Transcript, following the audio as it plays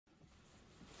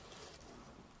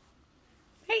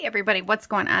Hey everybody, what's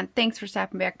going on? Thanks for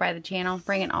stopping back by the channel,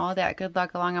 bringing all that good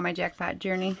luck along on my jackpot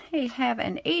journey. Hey, have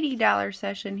an $80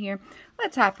 session here.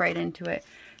 Let's hop right into it.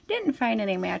 Didn't find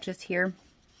any matches here.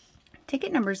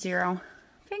 Ticket number 0.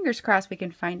 Fingers crossed we can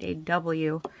find a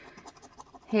W.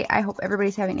 Hey, I hope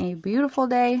everybody's having a beautiful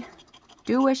day.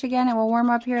 Do wish again it will warm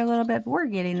up here a little bit, but we're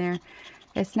getting there.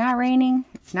 It's not raining,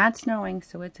 it's not snowing,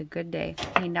 so it's a good day.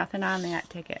 Hey, nothing on that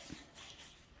ticket.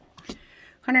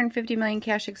 150 million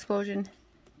cash explosion.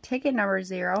 Ticket number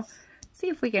 0. Let's see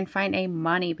if we can find a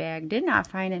money bag. Did not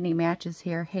find any matches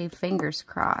here. Hey, fingers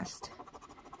crossed.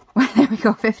 Well, there we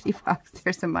go, 50 bucks.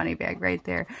 There's a money bag right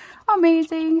there.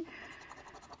 Amazing.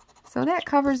 So that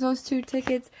covers those 2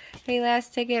 tickets. Hey,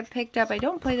 last ticket picked up. I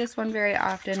don't play this one very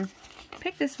often.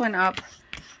 Picked this one up.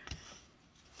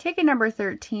 Ticket number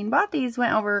 13. Bought these,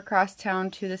 went over across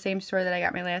town to the same store that I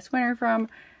got my last winner from.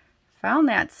 Found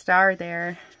that star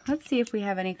there. Let's see if we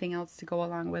have anything else to go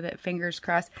along with it. Fingers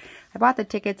crossed. I bought the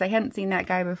tickets. I hadn't seen that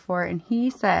guy before, and he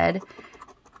said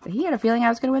that he had a feeling I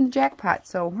was going to win the jackpot.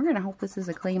 So we're going to hope this is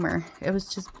a claimer. It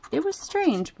was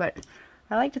strange, but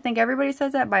I like to think everybody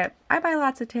says that. I buy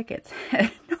lots of tickets.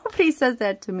 Nobody says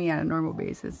that to me on a normal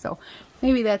basis, so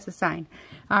maybe that's a sign.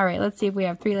 All right, let's see if we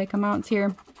have 3 like amounts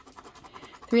here.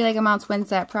 3 like amounts wins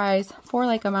that prize. 4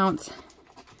 like amounts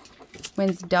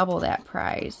wins double that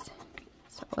prize.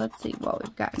 So let's see. Well,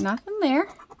 we've got nothing there.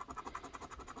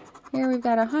 Here we've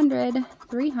got 100,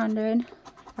 300,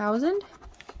 1,000,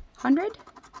 100,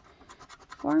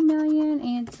 4 million,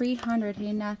 and 300.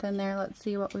 Hey, nothing there. Let's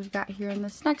see what we've got here in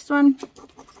this next one. Can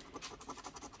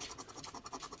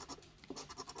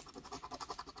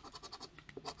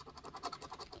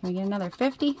we get another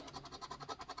 50?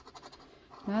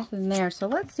 Nothing there. So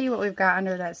let's see what we've got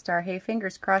under that star. Hey,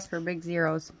 fingers crossed for big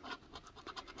zeros.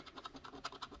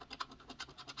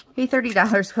 Hey,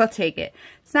 $30, we'll take it.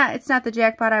 It's not the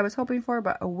jackpot I was hoping for,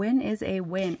 but a win is a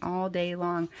win all day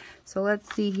long. So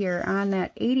let's see here on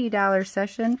that $80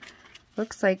 session.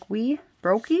 Looks like we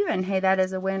broke even. Hey, that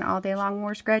is a win all day long.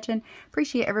 We're scratching.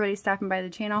 Appreciate everybody stopping by the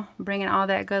channel, bringing all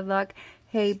that good luck.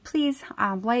 Hey, please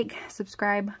like,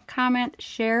 subscribe, comment,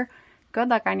 share. Good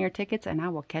luck on your tickets, and I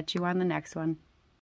will catch you on the next one.